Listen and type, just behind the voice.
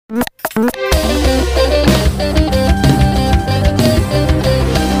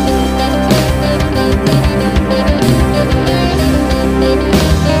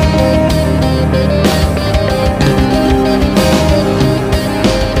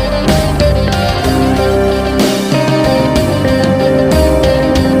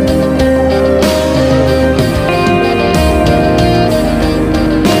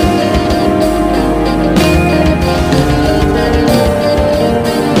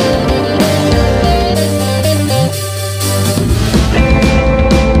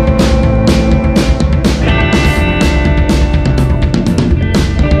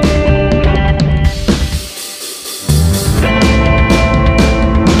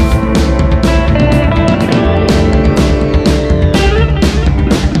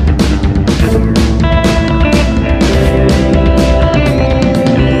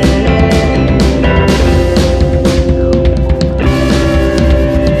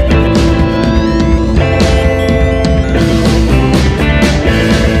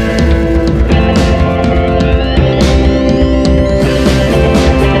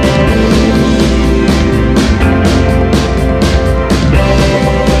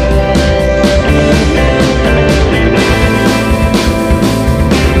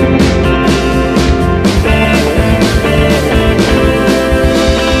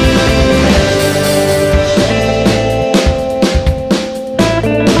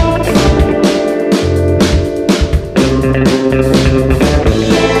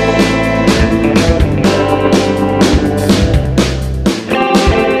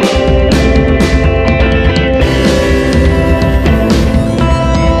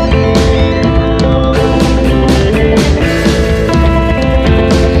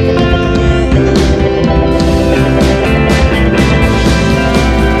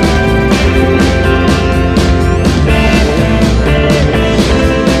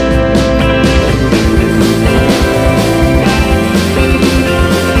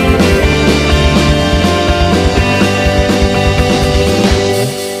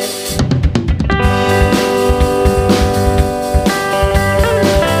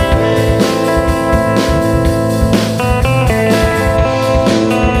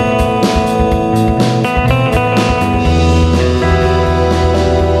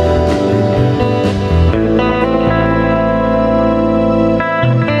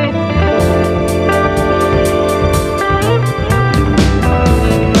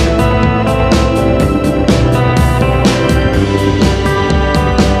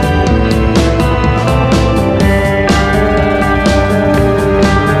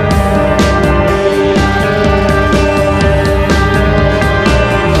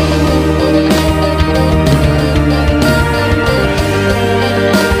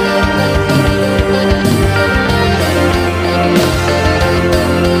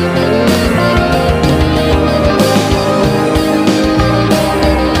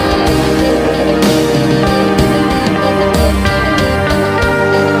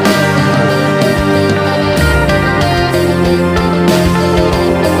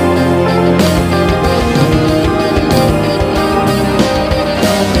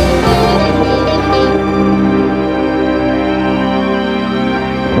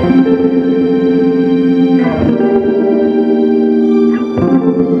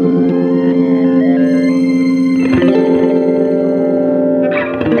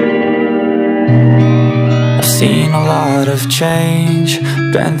Seen a lot of change,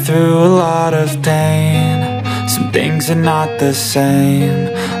 been through a lot of pain. Some things are not the same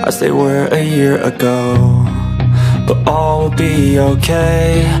as they were a year ago, but all will be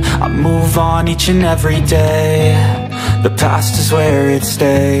okay. I move on each and every day. The past is where it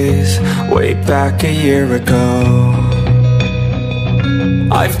stays, way back a year ago.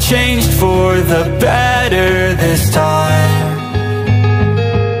 I've changed for the better this time.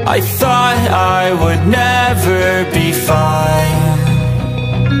 I thought I would never be fine.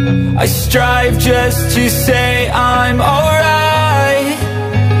 I strive just to say I'm alright,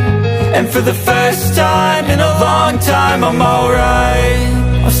 and for the first time in a long time I'm alright.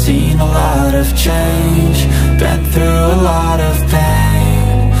 I've seen a lot of change, been through a lot of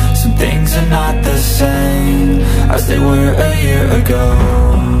pain. Some things are not the same as they were a year ago,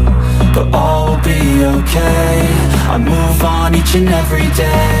 but all will be okay. I move on each and every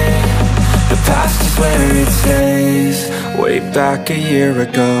day. The past is where it stays, way back a year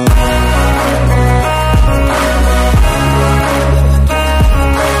ago.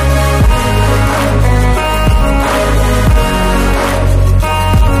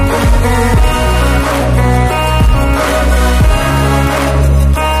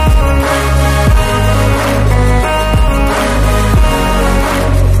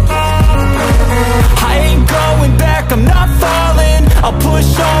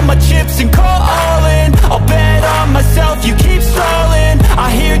 and calling. I'll bet on myself, you keep stalling. I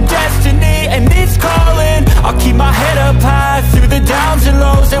hear destiny and it's calling. I'll keep my head up high through the downs and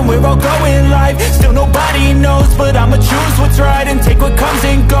lows, and we're all going live. Still nobody knows, but I'ma choose what's right and take what comes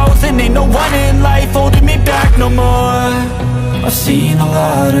and goes. And ain't no one in life holding me back no more. I've seen a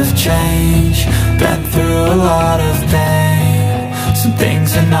lot of change, been through a lot of pain. Some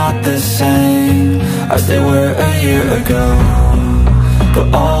things are not the same as they were a year ago,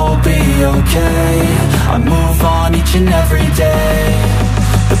 but all will be okay. I move on each and every day.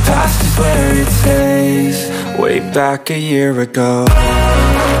 The past is where it stays, way back a year ago.